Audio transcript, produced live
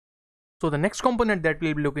So the next component that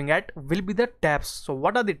we'll be looking at will be the tabs. So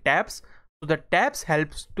what are the tabs? So the tabs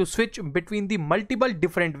helps to switch between the multiple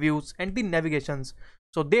different views and the navigations.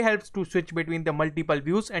 So they helps to switch between the multiple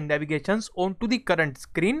views and navigations onto the current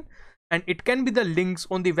screen. And it can be the links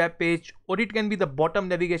on the web page, or it can be the bottom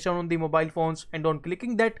navigation on the mobile phones, and on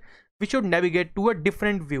clicking that we should navigate to a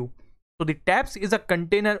different view. So the tabs is a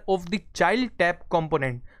container of the child tab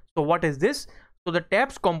component. So what is this? So the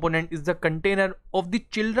tabs component is the container of the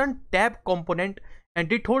children tab component,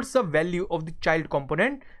 and it holds the value of the child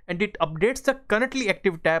component, and it updates the currently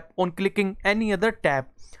active tab on clicking any other tab.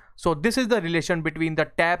 So this is the relation between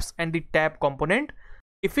the tabs and the tab component.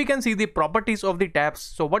 If we can see the properties of the tabs,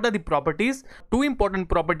 so what are the properties? Two important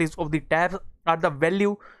properties of the tabs are the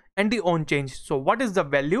value and the on change. So what is the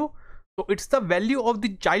value? So it's the value of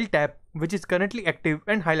the child tab which is currently active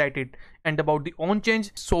and highlighted. And about the on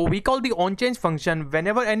change, so we call the on change function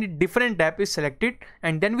whenever any different tab is selected,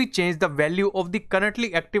 and then we change the value of the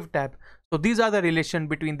currently active tab. So these are the relation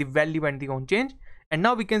between the value and the on change. And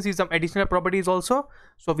now we can see some additional properties also.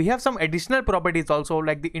 So we have some additional properties also,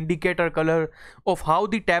 like the indicator color of how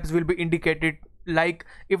the tabs will be indicated. Like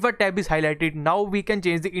if a tab is highlighted, now we can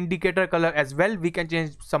change the indicator color as well. We can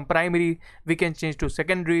change some primary, we can change to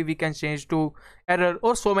secondary, we can change to error,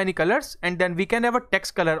 or so many colors. And then we can have a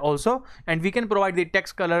text color also, and we can provide the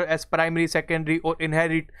text color as primary, secondary, or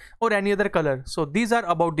inherit, or any other color. So these are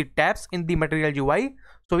about the tabs in the Material UI.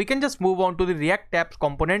 So we can just move on to the React tabs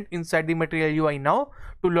component inside the Material UI now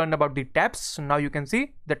to learn about the tabs. So now you can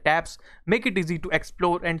see the tabs make it easy to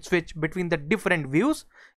explore and switch between the different views.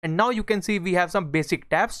 And now you can see we have some basic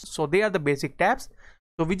tabs. So they are the basic tabs.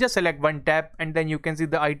 So we just select one tab, and then you can see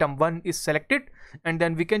the item 1 is selected, and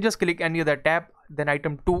then we can just click any other tab, then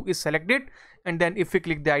item 2 is selected, and then if we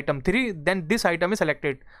click the item 3, then this item is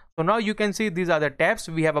selected. So now you can see these are the tabs.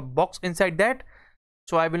 We have a box inside that.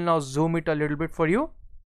 So I will now zoom it a little bit for you.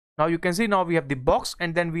 Now you can see now we have the box,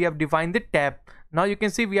 and then we have defined the tab. Now you can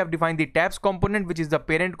see we have defined the tabs component, which is the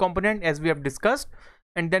parent component as we have discussed.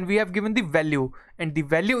 And then we have given the value, and the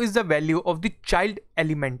value is the value of the child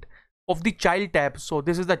element of the child tab. So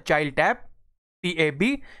this is the child tab, tab,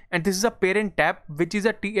 and this is a parent tab, which is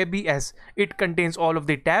a tabs. It contains all of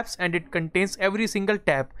the tabs, and it contains every single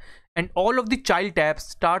tab, and all of the child tabs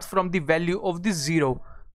starts from the value of the 0.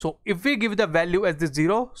 So if we give the value as the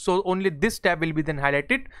 0, so only this tab will be then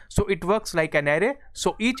highlighted. So it works like an array.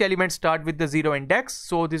 So each element start with the 0 index.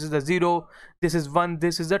 So this is the 0, this is 1,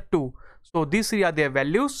 this is a 2. So these three are their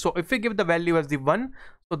values. So if we give the value as the 1,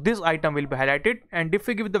 so this item will be highlighted, and if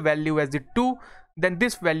we give the value as the 2, then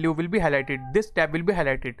this value will be highlighted, this tab will be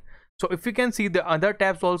highlighted. So if we can see the other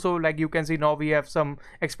tabs also, like you can see now we have some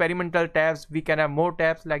experimental tabs, we can have more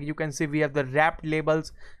tabs, like you can see we have the wrapped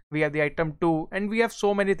labels, we have the item 2, and we have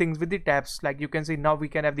so many things with the tabs. Like you can see now we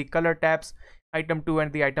can have the color tabs, item 2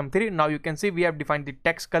 and the item 3. Now you can see we have defined the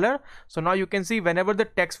text color. So now you can see whenever the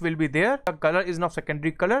text will be there, the color is now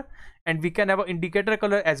secondary color, and we can have an indicator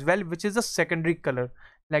color as well, which is a secondary color.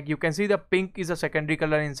 Like you can see the pink is a secondary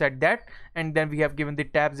color inside that, and then we have given the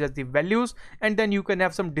tabs as the values. And then you can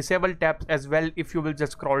have some disabled tabs as well. If you will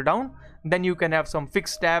just scroll down, then you can have some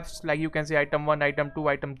fixed tabs, like you can see item 1, item 2,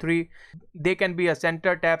 item 3. They can be a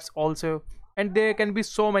center tabs also, and there can be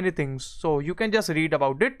so many things. So you can just read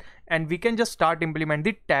about it, and we can just start implement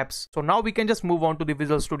the tabs. So now we can just move on to the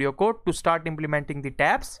Visual Studio Code to start implementing the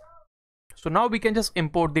tabs. So now we can just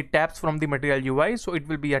import the tabs from the Material UI. So it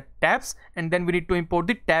will be a tabs, and then we need to import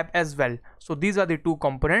the tab as well. So these are the two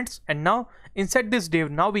components, and now inside this div,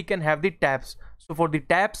 now we can have the tabs. So for the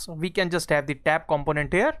tabs, we can just have the tab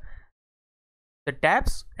component here, the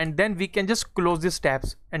tabs, and then we can just close these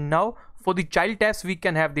tabs. And now for the child tabs, we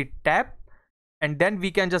can have the tab, and then we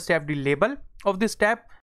can just have the label of this tab,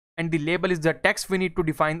 and the label is the text we need to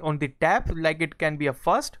define on the tab, like it can be a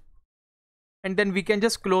first. And then we can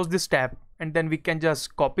just close this tab, and then we can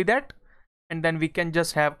just copy that, and then we can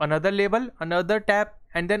just have another label, another tab,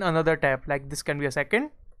 and then another tab. Like this can be a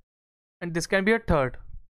second, and this can be a third.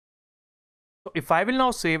 So if I will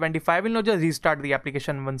now save, and if I will now just restart the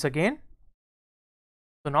application once again,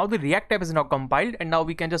 so now the React tab is now compiled, and now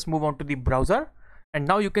we can just move on to the browser. And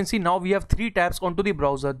now you can see now we have 3 tabs onto the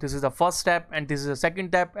browser. This is the first tab, and this is the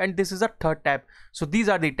second tab, and this is a third tab. So these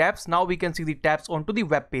are the tabs. Now we can see the tabs onto the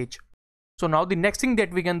web page. So now the next thing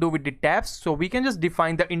that we can do with the tabs, so we can just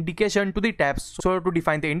define the indication to the tabs. So to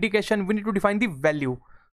define the indication, we need to define the value.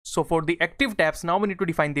 So for the active tabs, now we need to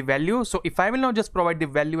define the value. So if I will now just provide the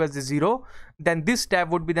value as the 0, then this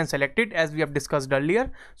tab would be then selected as we have discussed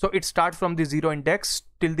earlier. So it starts from the 0 index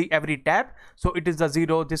till the every tab. So it is the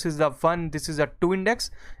 0, this is the 1, this is a 2 index.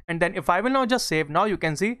 And then if I will now just save, now you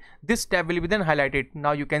can see this tab will be then highlighted.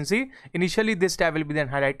 Now you can see initially this tab will be then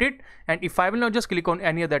highlighted. And if I will now just click on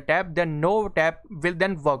any other tab, then no tab will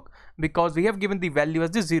then work because we have given the value as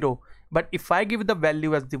the 0. But if I give the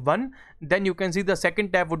value as the 1, then you can see the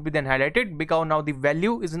second tab would be then highlighted because now the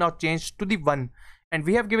value is now changed to the 1. And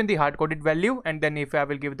we have given the hard-coded value, and then if I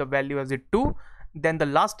will give the value as the 2, then the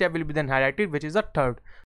last tab will be then highlighted, which is a third.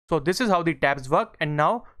 So this is how the tabs work. And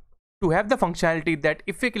now to have the functionality that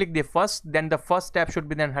if we click the first, then the first tab should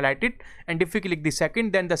be then highlighted, and if we click the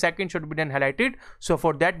second, then the second should be then highlighted. So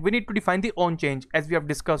for that we need to define the onChange as we have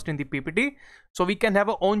discussed in the PPT. So we can have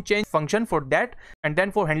a onChange function for that. And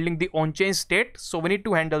then for handling the onChange state, so we need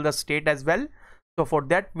to handle the state as well. So for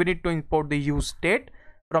that we need to import the useState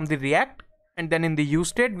from the React, and then in the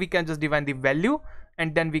useState we can just define the value,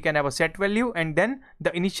 and then we can have a set value, and then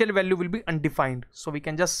the initial value will be undefined. So we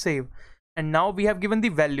can just save. And now we have given the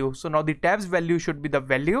value. So now the tabs value should be the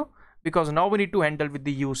value because now we need to handle with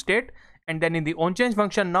the useState. And then in the onChange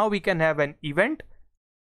function, now we can have an event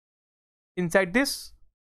inside this,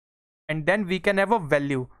 and then we can have a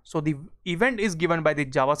value. So the event is given by the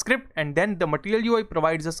JavaScript, and then the Material UI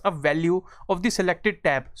provides us a value of the selected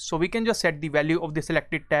tab. So we can just set the value of the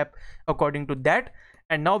selected tab according to that.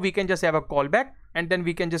 And now we can just have a callback, and then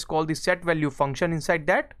we can just call the set value function inside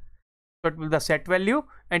that. So it will the set value,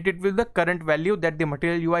 and it will the current value that the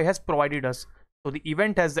Material UI has provided us. So the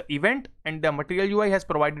event has the event, and the Material UI has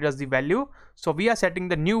provided us the value. So we are setting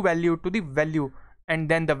the new value to the value, and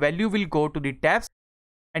then the value will go to the tabs,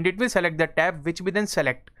 and it will select the tab which we then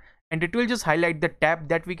select, and it will just highlight the tab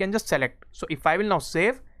that we can just select. So if I will now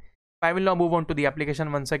save, I will now move on to the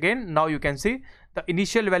application once again. Now you can see the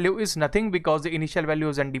initial value is nothing because the initial value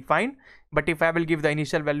is undefined. But if I will give the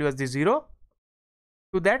initial value as the 0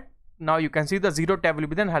 to that, now you can see the 0 tab will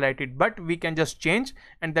be then highlighted, but we can just change,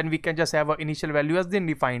 and then we can just have an initial value as then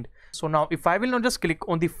defined. So now if I will now just click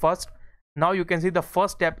on the first, now you can see the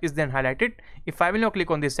first tab is then highlighted. If I will now click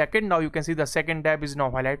on the second, now you can see the second tab is now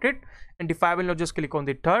highlighted. And if I will now just click on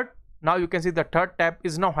the third, now you can see the third tab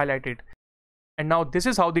is now highlighted. And now this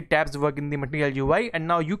is how the tabs work in the Material UI. And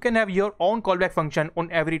now you can have your own callback function on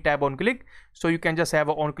every tab on click. So you can just have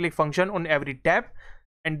an on click function on every tab,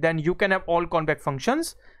 and then you can have all callback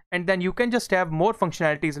functions. And then you can just have more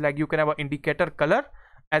functionalities, like you can have an indicator color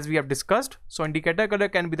as we have discussed. So indicator color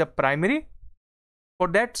can be the primary for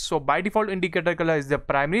that. So by default indicator color is the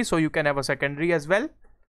primary. So you can have a secondary as well.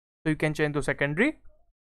 So you can change to secondary.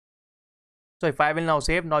 So if I will now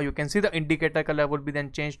save, now you can see the indicator color would be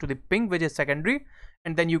then changed to the pink, which is secondary.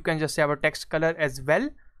 And then you can just have a text color as well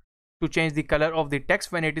to change the color of the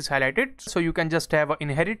text when it is highlighted. So you can just have an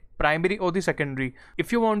inherit, primary, or the secondary.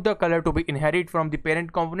 If you want the color to be inherit from the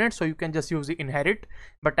parent component, so you can just use the inherit.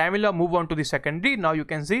 But I will now move on to the secondary. Now you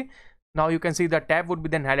can see the tab would be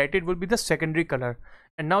then highlighted, would be the secondary color.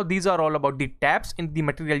 And now these are all about the tabs in the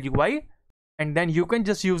Material UI. And then you can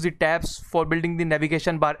just use the tabs for building the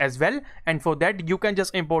navigation bar as well. And for that you can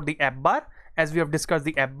just import the app bar, as we have discussed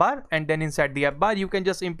the app bar. And then inside the app bar you can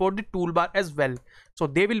just import the toolbar as well. So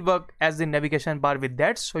they will work as the navigation bar with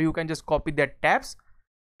that. So you can just copy that tabs,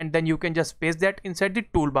 and then you can just paste that inside the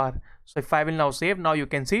toolbar. So if I will now save, now you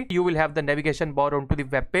can see you will have the navigation bar onto the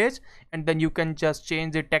web page, and then you can just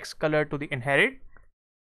change the text color to the inherit.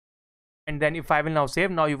 And then if I will now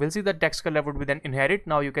save, now you will see the text color would be then inherit.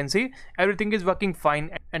 Now you can see everything is working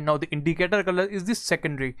fine, and now the indicator color is the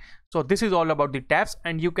secondary. So this is all about the tabs,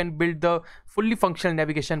 and you can build the fully functional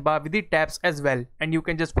navigation bar with the tabs as well, and you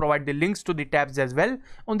can just provide the links to the tabs as well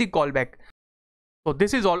on the callback. So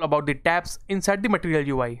this is all about the tabs inside the Material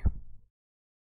UI.